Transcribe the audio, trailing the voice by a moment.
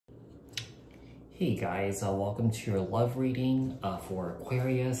Hey guys, welcome to your love reading for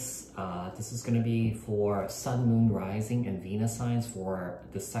Aquarius. This is going to be for Sun, Moon, Rising, and Venus signs for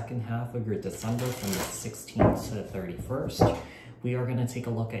the second half of your December from the 16th to the 31st. We are going to take a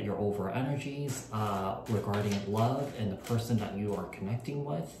look at your overall energies regarding love and the person that you are connecting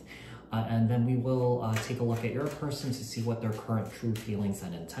with. And then we will take a look at your person to see what their current true feelings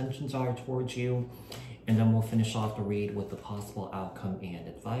and intentions are towards you. And then we'll finish off the read with the possible outcome and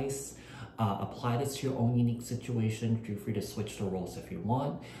advice. Apply this to your own unique situation. Feel free to switch the roles if you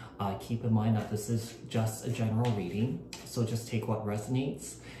want. Keep in mind that this is just a general reading, so just take what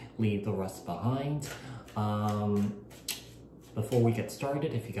resonates, leave the rest behind. Before we get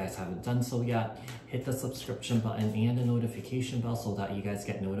started, if you guys haven't done so yet, hit the subscription button and the notification bell so that you guys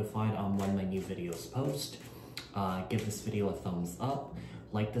get notified on when my new videos post. Give this video a thumbs up.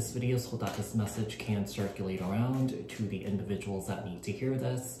 Like this video so that this message can circulate around to the individuals that need to hear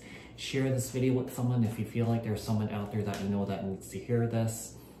this. Share this video with someone if you feel like there's someone out there that you know that needs to hear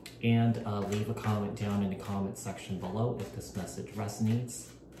this. And leave a comment down in the comment section below if this message resonates.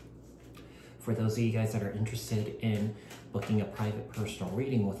 For those of you guys that are interested in booking a private personal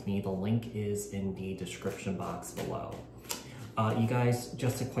reading with me, the link is in the description box below. You guys,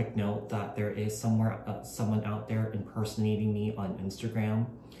 just a quick note that there is someone out there impersonating me on Instagram.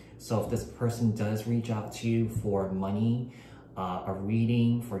 So if this person does reach out to you for money, a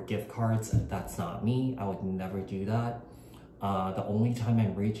reading, for gift cards, that's not me. I would never do that. The only time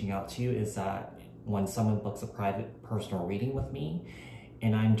I'm reaching out to you is that when someone books a private personal reading with me,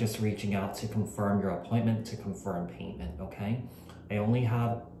 and I'm just reaching out to confirm your appointment, to confirm payment, okay? I only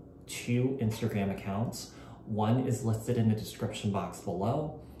have 2 Instagram accounts. One is listed in the description box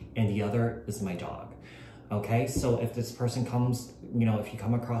below, and the other is my dog. Okay, so if this person comes, if you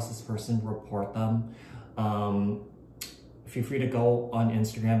come across this person, report them. Feel free to go on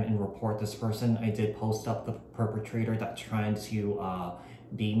Instagram and report this person. I did post up the perpetrator that's trying to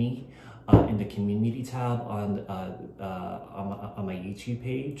be me in the community tab on my YouTube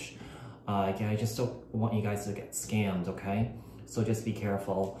page. Again, I just don't want you guys to get scammed, okay? So just be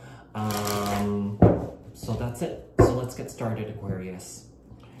careful. So that's it. So let's get started, Aquarius.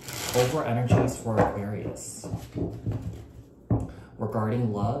 Overall energies for Aquarius.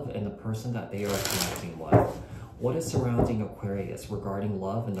 Regarding love and the person that they are connecting with. What is surrounding Aquarius regarding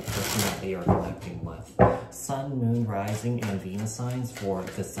love and the person that they are connecting with? Sun, Moon, Rising, and Venus signs for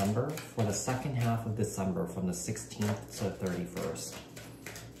December, for the second half of December from the 16th to the 31st.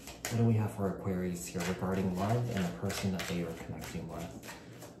 What do we have for Aquarius here regarding love and the person that they are connecting with?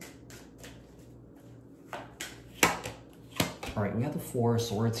 All right, we have the 4 of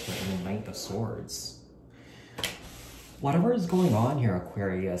Swords here and the Knight of Swords. Whatever is going on here,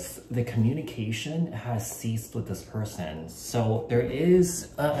 Aquarius, the communication has ceased with this person. So there is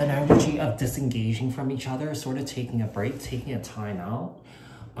an energy of disengaging from each other, sort of taking a break, taking a time out.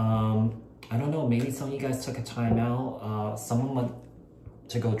 I don't know, maybe some of you guys took a time out. Someone went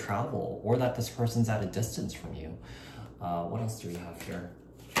to go travel, or that this person's at a distance from you. What else do we have here?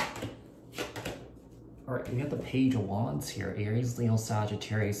 All right, we have the Page of Wands here, Aries, Leo,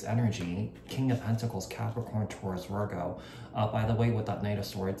 Sagittarius energy, King of Pentacles, Capricorn, Taurus, Virgo. By the way, with that Knight of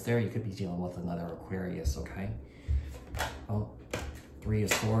Swords there, you could be dealing with another Aquarius, okay? Oh, 3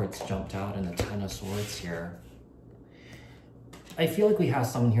 of Swords jumped out and the 10 of Swords here. I feel like we have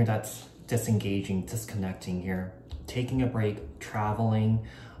someone here that's disengaging, disconnecting here, taking a break, traveling.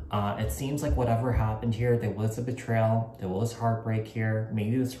 It seems like whatever happened here, there was a betrayal, there was heartbreak here.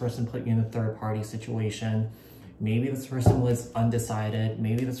 Maybe this person put you in a third-party situation. Maybe this person was undecided.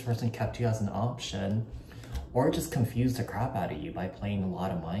 Maybe this person kept you as an option, or just confused the crap out of you by playing a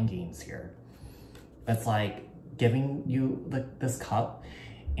lot of mind games here. It's like giving you this cup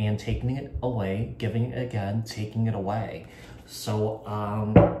and taking it away, giving it again, taking it away. So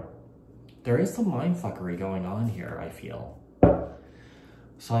there is some mindfuckery going on here, I feel.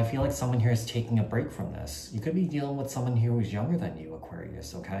 So I feel like someone here is taking a break from this. You could be dealing with someone here who's younger than you,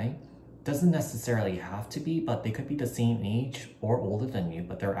 Aquarius, okay? Doesn't necessarily have to be, but they could be the same age or older than you,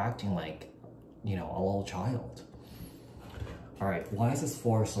 but they're acting like, a little child. All right, why is this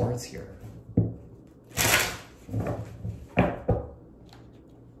 4 of Swords here?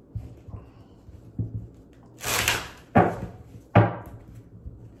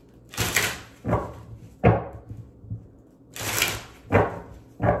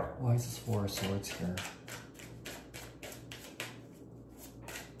 Why is this 4 of Swords here?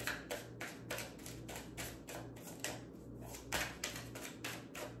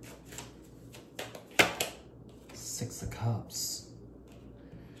 Six of Cups.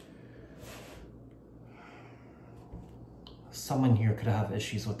 Someone here could have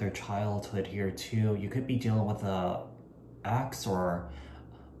issues with their childhood here too. You could be dealing with a ex or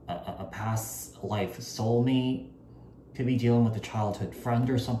a past life soulmate. Could be dealing with a childhood friend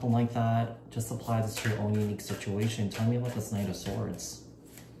or something like that. Just apply this to your own unique situation. Tell me about this Knight of Swords.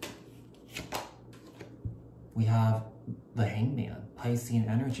 We have the Hangman, Piscean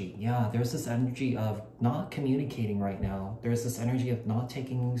energy. Yeah, there's this energy of not communicating right now. There's this energy of not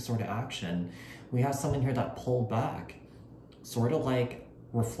taking any sort of action. We have someone here that pulled back, sort of like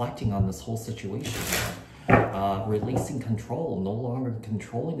reflecting on this whole situation here. Releasing control, no longer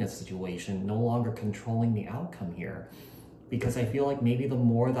controlling the situation, no longer controlling the outcome here. Because I feel like maybe the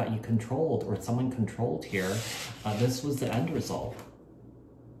more that you controlled or someone controlled here, this was the end result.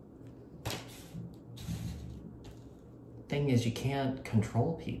 Thing is, you can't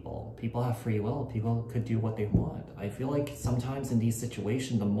control people. People have free will. People could do what they want. I feel like sometimes in these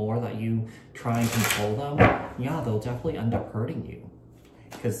situations, the more that you try and control them, yeah, they'll definitely end up hurting you.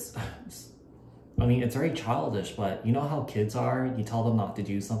 Because, I mean, it's very childish, but you know how kids are? You tell them not to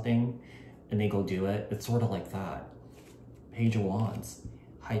do something and they go do it. It's sort of like that. Page of Wands,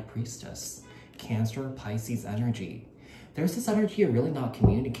 High Priestess, Cancer, Pisces energy. There's this energy of really not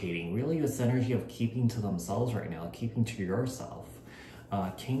communicating, really this energy of keeping to themselves right now, keeping to yourself.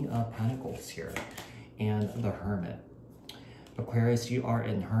 King of Pentacles here, and the Hermit. Aquarius, you are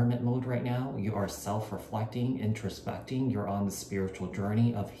in hermit mode right now. You are self-reflecting, introspecting. You're on the spiritual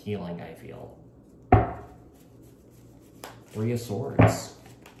journey of healing, I feel. Three of Swords.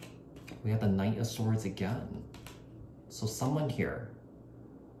 We have the Knight of Swords again. So someone here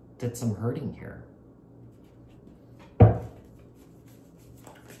did some hurting here.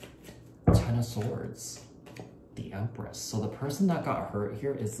 Ten of Swords, the Empress. So the person that got hurt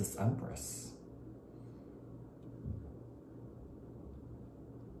here is this Empress.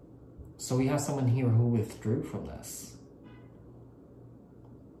 So we have someone here who withdrew from this.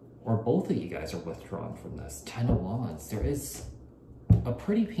 Or both of you guys are withdrawn from this. Ten of Wands. There is a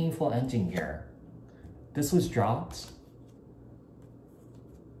pretty painful ending here. This was dropped.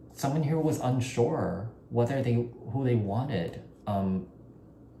 Someone here was unsure whether who they wanted.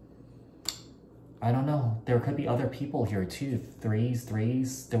 I don't know. There could be other people here too. Threes.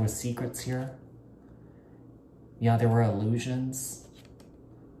 There were secrets here. Yeah, there were illusions.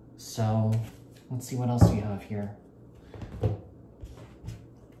 So, let's see what else we have here.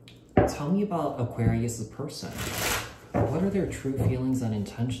 Tell me about Aquarius' person. What are their true feelings and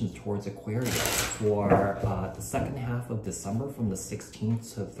intentions towards Aquarius for the second half of December from the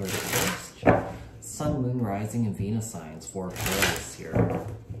 16th to the 31st? Sun, Moon, Rising, and Venus signs for Aquarius here.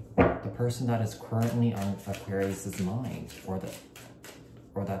 The person that is currently on Aquarius's mind, or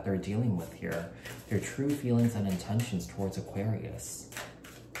that they're dealing with here, their true feelings and intentions towards Aquarius.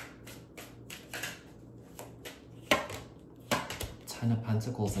 Ten of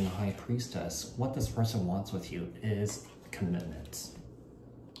Pentacles and the High Priestess. What this person wants with you is commitment,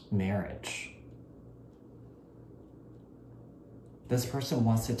 marriage. This person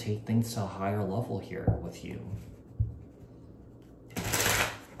wants to take things to a higher level here with you.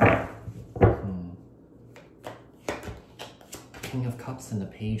 King of Cups and the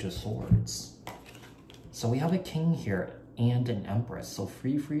Page of Swords. So we have a king here and an Empress. So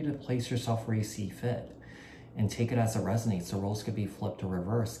free to place yourself where you see fit and take it as it resonates. The roles could be flipped or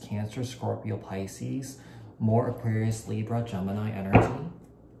reversed. Cancer, Scorpio, Pisces, more Aquarius, Libra, Gemini energy.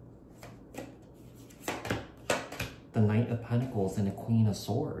 The Knight of Pentacles and the Queen of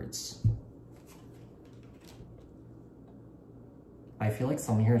Swords. I feel like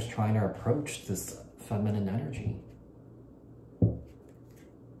someone here is trying to approach this feminine energy.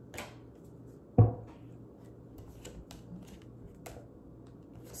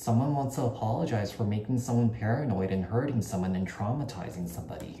 Someone wants to apologize for making someone paranoid and hurting someone and traumatizing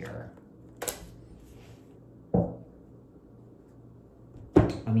somebody here.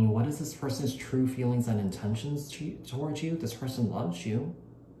 I mean, what is this person's true feelings and intentions towards you? This person loves you.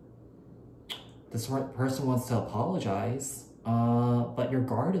 This person wants to apologize, but your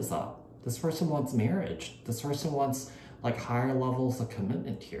guard is up. This person wants marriage. This person wants like higher levels of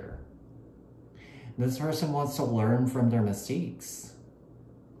commitment here. This person wants to learn from their mistakes,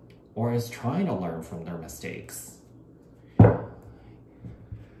 or is trying to learn from their mistakes.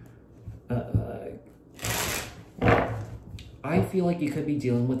 I feel like you could be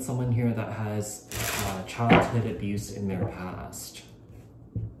dealing with someone here that has childhood abuse in their past.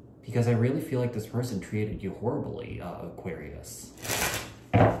 Because I really feel like this person treated you horribly, Aquarius.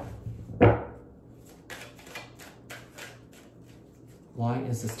 Why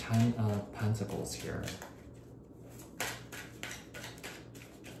is this Ten of Pentacles here?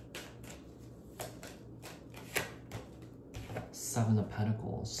 Seven of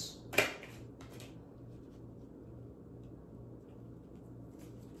Pentacles.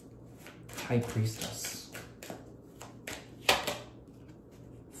 High Priestess.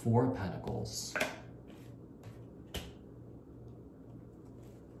 Four of Pentacles.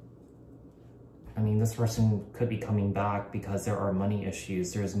 I mean, this person could be coming back because there are money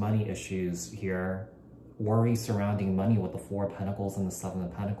issues. There's money issues here. Worry surrounding money with the Four of Pentacles and the Seven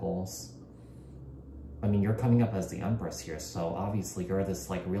of Pentacles. I mean, you're coming up as the Empress here, so obviously you're this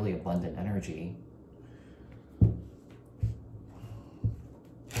like really abundant energy.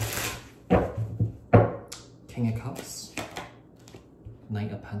 King of Cups.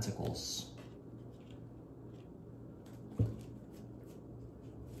 Knight of Pentacles.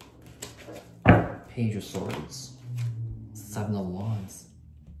 Page of Swords. Seven of Wands.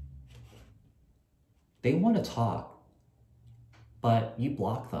 They want to talk, but you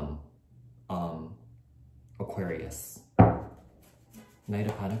block them, Aquarius. Knight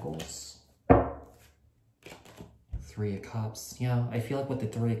of Pentacles. Three of Cups. Yeah, I feel like with the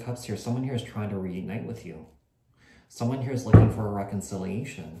Three of Cups here, someone here is trying to reunite with you. Someone here is looking for a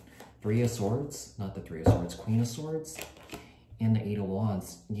reconciliation. Three of Swords, not the Three of Swords, Queen of Swords, and the Eight of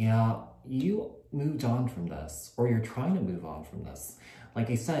Wands. Yeah, you moved on from this, or you're trying to move on from this. Like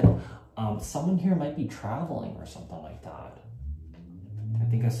I said, someone here might be traveling or something like that. I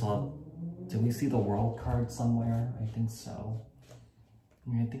think I saw, did we see the World card somewhere? I think so.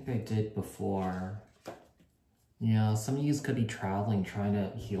 I think I did before. Yeah, some of you could be traveling, trying to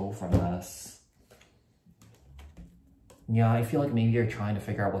heal from this. Yeah, I feel like maybe you're trying to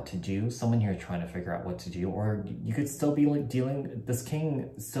figure out what to do. Someone here is trying to figure out what to do. Or you could still be like dealing, this king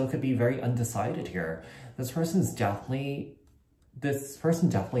still could be very undecided here. This person definitely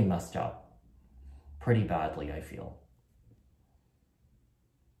messed up pretty badly, I feel.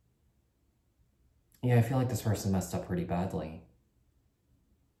 Yeah, I feel like this person messed up pretty badly.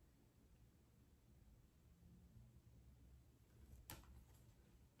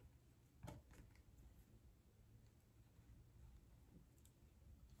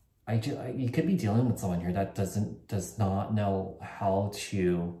 You could be dealing with someone here that does not know how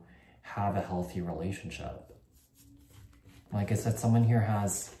to have a healthy relationship. Like I said, someone here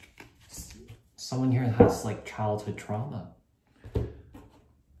has like childhood trauma.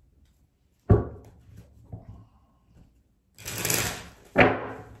 All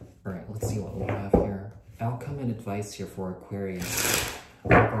right, let's see what we have here. Outcome and advice here for Aquarius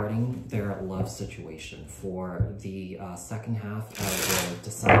regarding their love situation for the second half of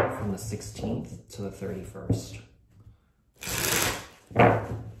December, from the 16th to the 31st.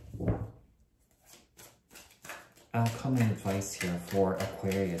 Outcome and advice here for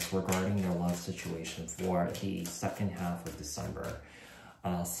Aquarius regarding their love situation for the second half of December.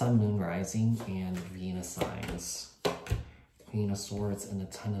 Sun, Moon, Rising, and Venus signs. Queen of Swords and the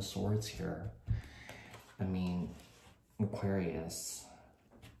Ten of Swords here. I mean, Aquarius.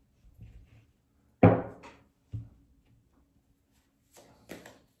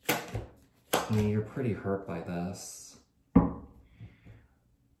 I mean, you're pretty hurt by this.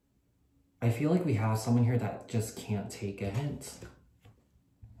 I feel like we have someone here that just can't take a hint.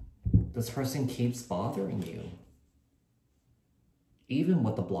 This person keeps bothering you. Even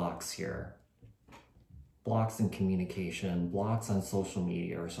with the blocks here. Blocks in communication, blocks on social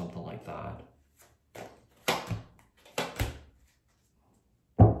media or something like that.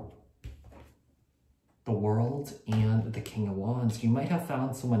 The World and the King of Wands. You might have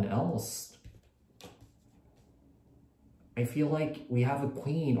found someone else. I feel like we have a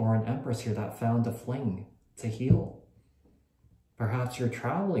queen or an empress here that found a fling to heal. Perhaps you're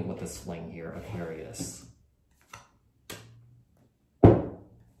traveling with this fling here, Aquarius.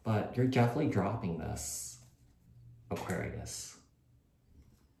 But you're definitely dropping this, Aquarius.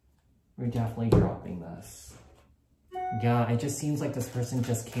 You're definitely dropping this. Yeah, it just seems like this person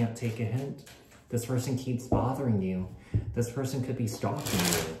just can't take a hint. This person keeps bothering you. This person could be stalking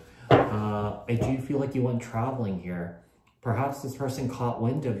you. I do feel like you went traveling here. Perhaps this person caught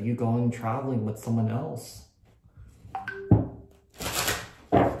wind of you going traveling with someone else.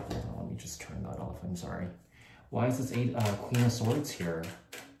 Let me just turn that off, I'm sorry. Why is this Queen of Swords here?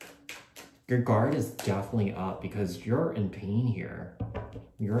 Your guard is definitely up because you're in pain here.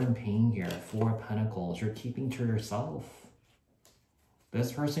 You're in pain here. Four of Pentacles, you're keeping to yourself.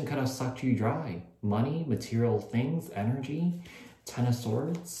 This person could have sucked you dry. Money, material things, energy, Ten of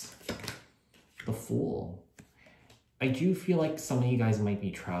Swords, the Fool. I do feel like some of you guys might be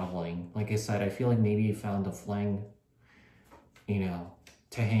traveling. Like I said, I feel like maybe you found a fling, you know,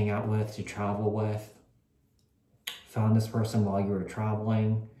 to hang out with, to travel with. Found this person while you were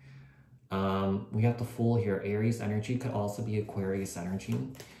traveling. We have the Fool here. Aries energy could also be Aquarius energy.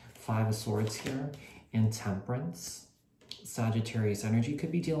 5 of Swords here. And Temperance. Sagittarius energy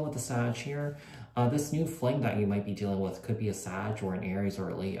could be dealing with the Sag here. This new fling that you might be dealing with could be a Sag or an Aries or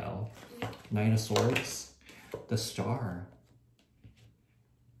a Leo. Knight of Swords. The Star.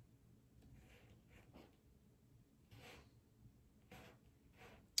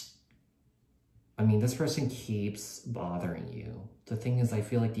 I mean, this person keeps bothering you. The thing is, I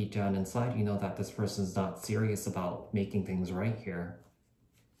feel like deep down inside, you know that this person's not serious about making things right here.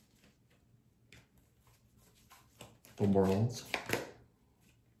 The World.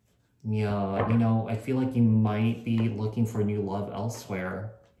 Yeah, you know, I feel like you might be looking for new love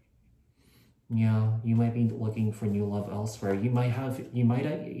elsewhere. Yeah, you might be looking for new love elsewhere. You might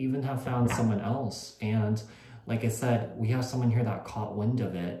even have found someone else. And like I said, we have someone here that caught wind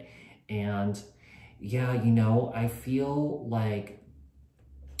of it. And yeah, you know, I feel like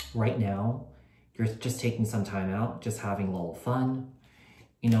right now, you're just taking some time out, just having a little fun.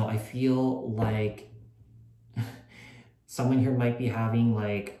 You know, I feel like someone here might be having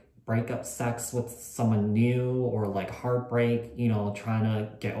like breakup sex with someone new, or like heartbreak, you know, trying to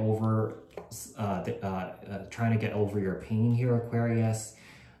get over your pain here, Aquarius.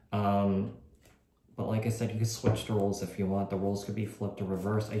 But like I said, you can switch the roles if you want. The roles could be flipped or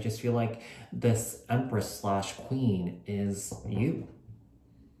reversed. I just feel like this Empress / Queen is you.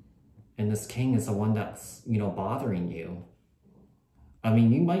 And this King is the one that's, you know, bothering you. I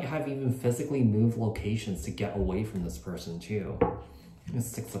mean, you might have even physically moved locations to get away from this person too. It's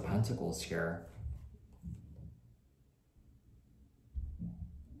 6 of Pentacles here.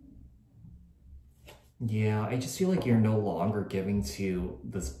 Yeah, I just feel like you're no longer giving to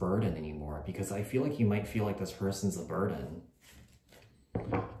this burden anymore, because I feel like you might feel like this person's a burden.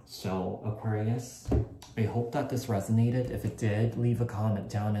 So, Aquarius, I hope that this resonated. If it did, leave a comment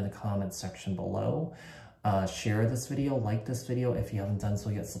down in the comment section below. Share this video, like this video. If you haven't done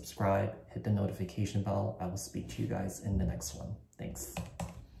so yet, subscribe, hit the notification bell. I will speak to you guys in the next one.